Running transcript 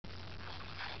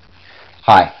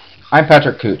Hi, I'm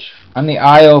Patrick Kutch. I'm the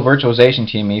I/O virtualization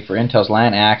team lead for Intel's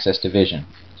LAN Access division.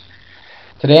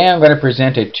 Today I'm going to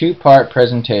present a two-part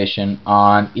presentation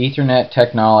on Ethernet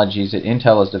technologies that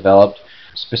Intel has developed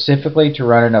specifically to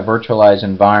run in a virtualized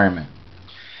environment.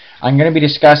 I'm going to be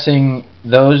discussing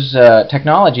those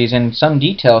technologies in some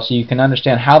detail so you can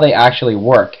understand how they actually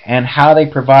work and how they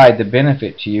provide the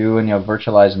benefit to you in your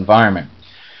virtualized environment.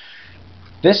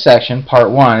 This section, part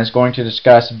 1, is going to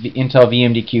discuss Intel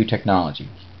VMDq technology,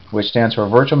 which stands for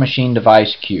Virtual Machine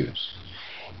Device Queues.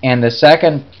 And the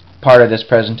second part of this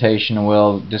presentation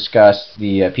will discuss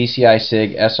the PCI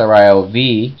SIG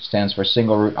SR-IOV, stands for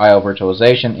Single Root I/O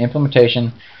Virtualization,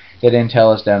 implementation that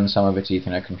Intel has done in some of its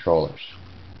Ethernet controllers.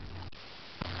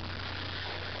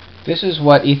 This is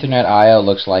what Ethernet I/O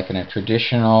looks like in a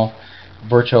traditional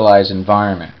virtualized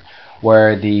environment,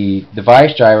 where the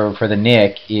device driver for the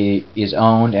NIC is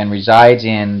owned and resides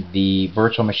in the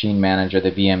virtual machine manager,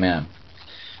 the VMM.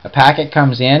 A packet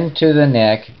comes into the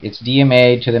NIC, it's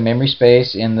DMA'd to the memory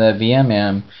space in the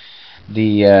VMM.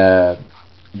 The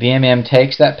VMM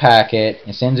takes that packet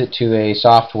and sends it to a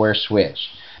software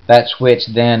switch. That switch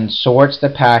then sorts the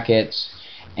packets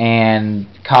and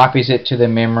copies it to the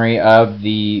memory of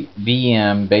the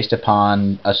VM based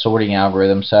upon a sorting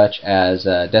algorithm such as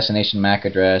destination MAC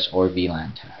address or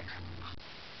VLAN tag.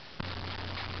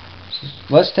 So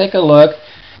let's take a look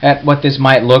at what this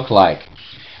might look like.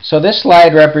 So this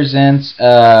slide represents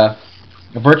a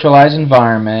virtualized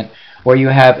environment where you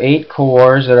have 8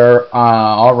 cores that are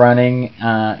all running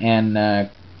and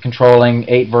controlling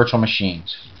 8 virtual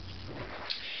machines.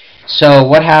 So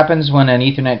what happens when an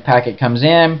Ethernet packet comes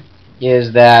in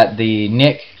is that the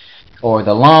NIC or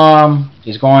the LOM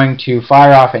is going to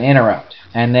fire off an interrupt,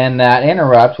 and then that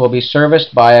interrupt will be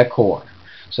serviced by a core.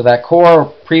 So that core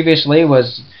previously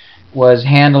was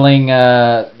handling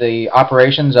the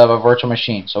operations of a virtual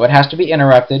machine. So it has to be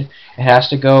interrupted. It has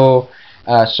to go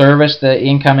service the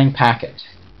incoming packet.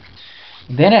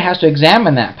 Then it has to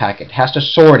examine that packet, it has to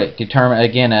sort it, determine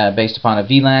again based upon a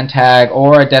VLAN tag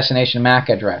or a destination MAC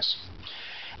address.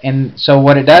 And so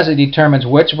what it does, it determines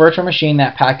which virtual machine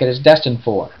that packet is destined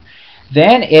for.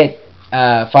 Then it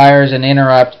fires an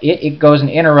interrupt. It goes and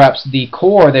interrupts the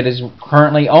core that is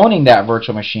currently owning that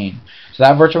virtual machine. So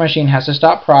that virtual machine has to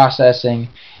stop processing.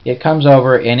 It comes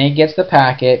over and it gets the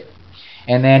packet,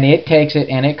 and then it takes it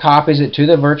and it copies it to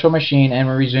the virtual machine and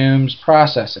resumes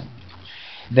processing.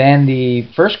 Then the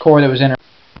first core that was interrupted.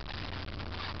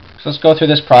 So let's go through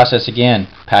this process again.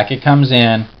 Packet comes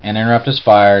in, an interrupt is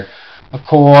fired, a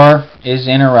core is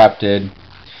interrupted.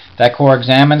 That core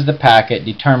examines the packet,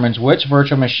 determines which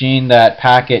virtual machine that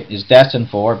packet is destined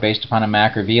for based upon a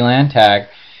MAC or VLAN tag,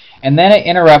 and then it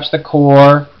interrupts the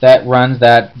core that runs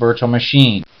that virtual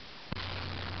machine.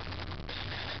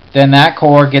 Then that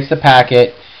core gets the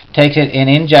packet, takes it and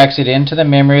injects it into the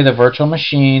memory of the virtual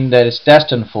machine that it's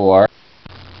destined for.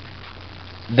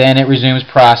 Then it resumes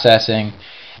processing,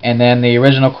 and then the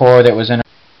original core that was in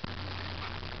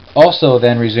also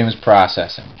then resumes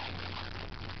processing.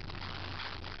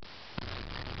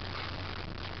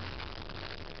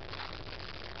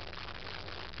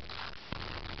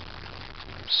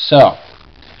 So,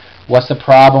 what's the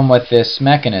problem with this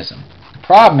mechanism? The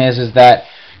problem is that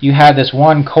you have this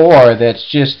one core that's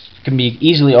just can be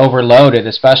easily overloaded,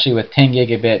 especially with 10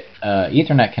 gigabit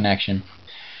Ethernet connection,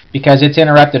 because it's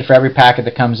interrupted for every packet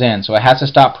that comes in. So it has to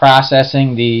stop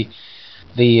processing the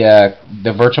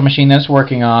virtual machine that it's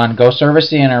working on, go service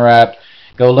the interrupt,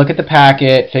 go look at the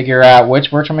packet, figure out which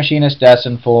virtual machine it's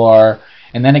destined for,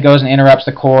 and then it goes and interrupts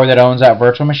the core that owns that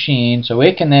virtual machine, so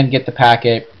it can then get the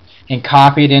packet and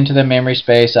copy it into the memory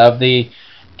space of the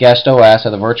guest OS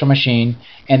of the virtual machine,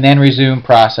 and then resume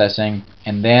processing.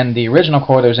 And then the original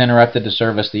core that was interrupted to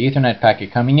service the Ethernet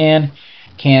packet coming in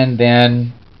can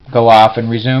then go off and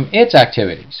resume its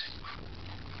activities.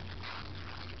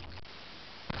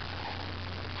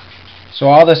 So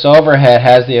all this overhead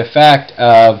has the effect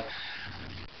of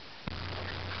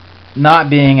not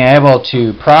being able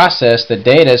to process the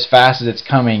data as fast as it's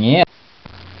coming in,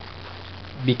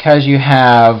 because you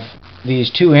have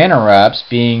these 2 interrupts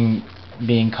being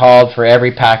called for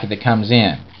every packet that comes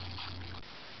in.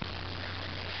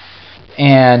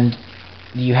 And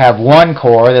you have one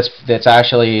core that's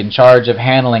actually in charge of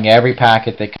handling every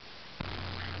packet that comes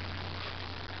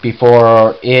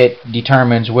before it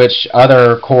determines which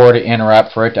other core to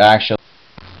interrupt for it to actually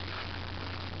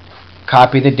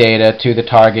copy the data to the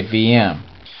target VM.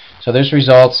 So this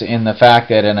results in the fact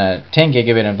that in a 10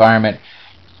 gigabit environment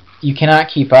you cannot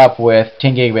keep up with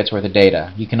 10 gigabits worth of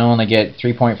data. You can only get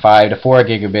 3.5 to 4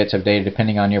 gigabits of data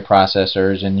depending on your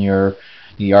processors and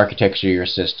the architecture of your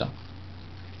system.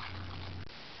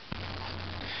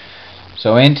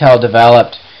 So Intel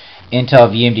developed Intel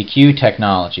VMDq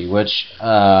technology, which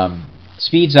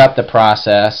speeds up the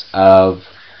process of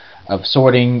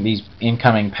sorting these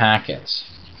incoming packets.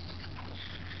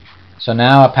 So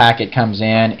now a packet comes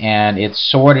in and it's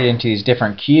sorted into these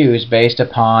different queues based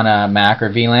upon a MAC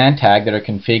or VLAN tag that are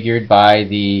configured by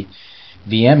the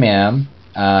VMM,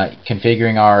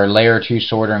 configuring our layer 2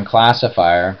 sorter and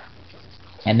classifier,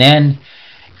 and then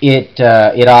it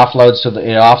offloads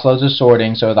the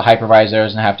sorting, so the hypervisor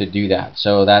doesn't have to do that.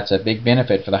 So that's a big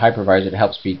benefit for the hypervisor to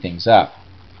help speed things up.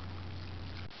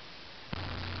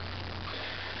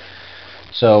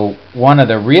 So one of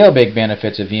the real big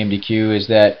benefits of VMDq is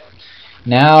that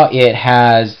now it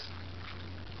has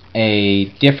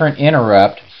a different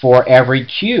interrupt for every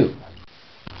queue.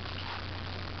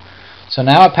 So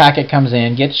now a packet comes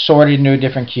in, gets sorted into a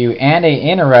different queue, and an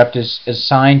interrupt is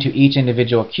assigned to each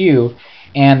individual queue,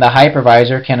 and the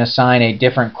hypervisor can assign a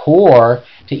different core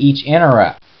to each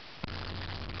interrupt.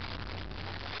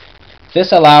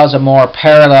 This allows a more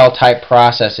parallel type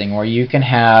processing where you can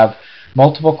have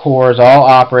multiple cores all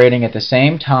operating at the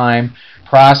same time,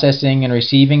 processing and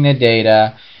receiving the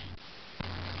data,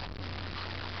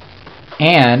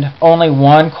 and only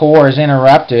one core is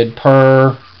interrupted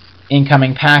per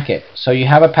incoming packet. So you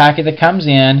have a packet that comes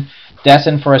in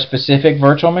destined for a specific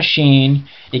virtual machine.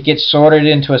 It gets sorted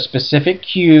into a specific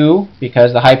queue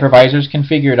because the hypervisor's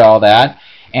configured all that,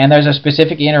 and there's a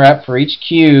specific interrupt for each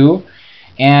queue,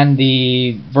 and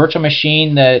the virtual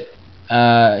machine that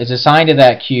is assigned to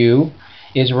that queue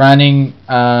is running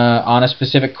on a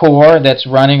specific core that's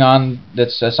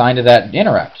assigned to that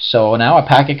interrupt. So now a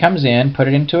packet comes in, put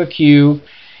it into a queue,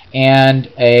 and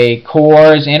a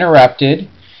core is interrupted,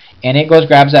 and it goes,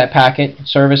 grabs that packet,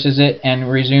 services it, and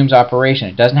resumes operation.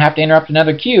 It doesn't have to interrupt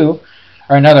another queue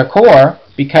or another core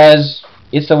because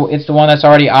it's the one that's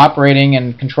already operating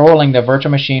and controlling the virtual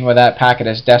machine where that packet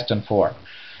is destined for.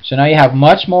 So now you have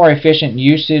much more efficient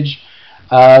usage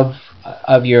of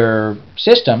your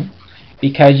system,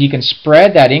 because you can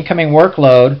spread that incoming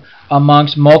workload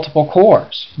amongst multiple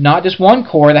cores, not just one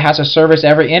core that has to service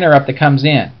every interrupt that comes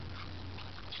in.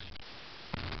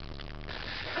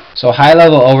 So a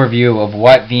high-level overview of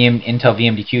what Intel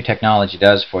VMDq technology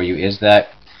does for you is that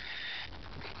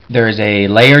there is a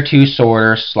layer 2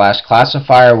 sorter /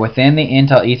 classifier within the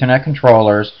Intel Ethernet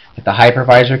controllers that the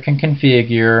hypervisor can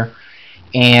configure,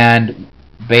 and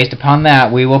based upon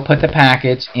that, we will put the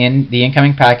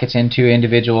incoming packets into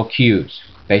individual queues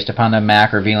based upon the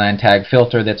MAC or VLAN tag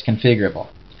filter that's configurable.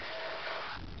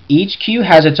 Each queue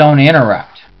has its own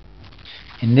interrupt,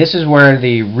 and this is where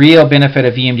the real benefit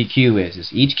of VMDq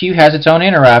is each queue has its own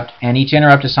interrupt, and each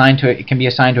interrupt can be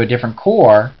assigned to a different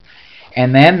core,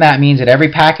 and then that means that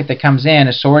every packet that comes in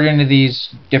is sorted into these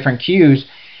different queues,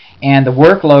 and the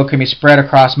workload can be spread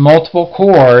across multiple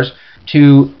cores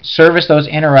to service those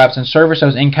interrupts and service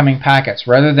those incoming packets,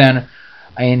 rather than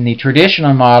in the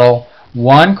traditional model,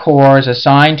 one core is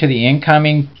assigned to the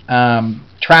incoming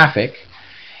traffic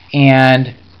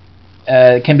and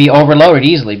can be overloaded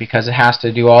easily because it has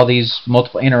to do all these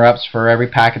multiple interrupts for every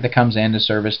packet that comes in to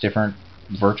service different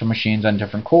virtual machines on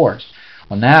different cores.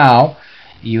 Well, now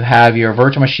you have your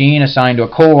virtual machine assigned to a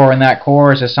core, and that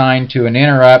core is assigned to an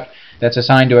interrupt that's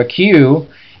assigned to a queue.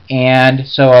 And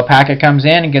so a packet comes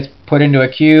in and gets put into a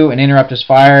queue, an interrupt is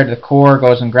fired, the core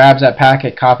goes and grabs that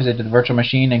packet, copies it to the virtual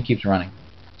machine, and keeps running.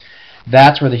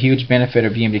 That's where the huge benefit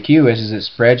of VMDq is it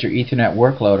spreads your Ethernet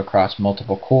workload across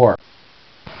multiple cores.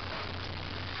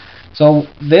 So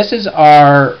this is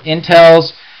our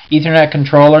Intel's Ethernet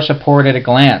controller support at a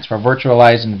glance for a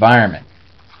virtualized environment.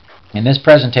 And this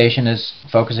presentation is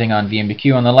focusing on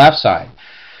VMDq on the left side.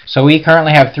 So we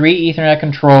currently have 3 Ethernet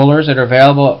controllers that are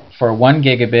available for 1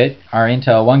 gigabit, our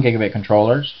Intel 1 gigabit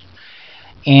controllers.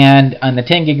 And on the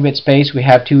 10 gigabit space, we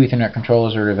have 2 Ethernet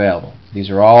controllers that are available. These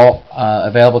are all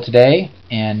available today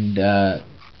and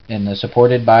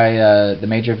supported by the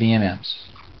major VMMs.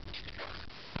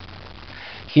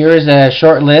 Here is a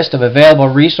short list of available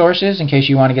resources in case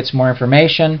you want to get some more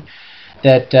information.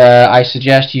 That I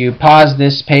suggest you pause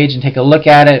this page and take a look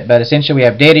at it. But essentially, we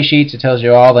have data sheets. It tells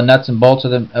you all the nuts and bolts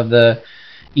of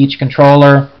each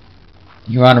controller.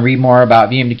 You want to read more about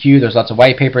VMDq. There's lots of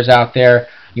white papers out there.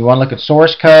 You want to look at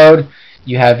source code.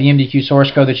 You have VMDq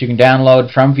source code that you can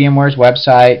download from VMware's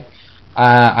website.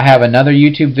 I have another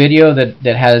YouTube video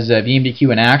that has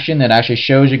VMDq in action that actually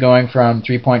shows you going from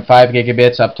 3.5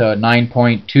 gigabits up to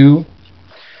 9.2.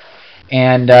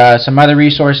 And some other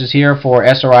resources here for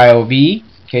SR-IOV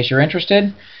in case you're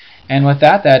interested. And with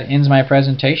that, that ends my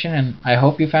presentation, and I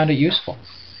hope you found it useful.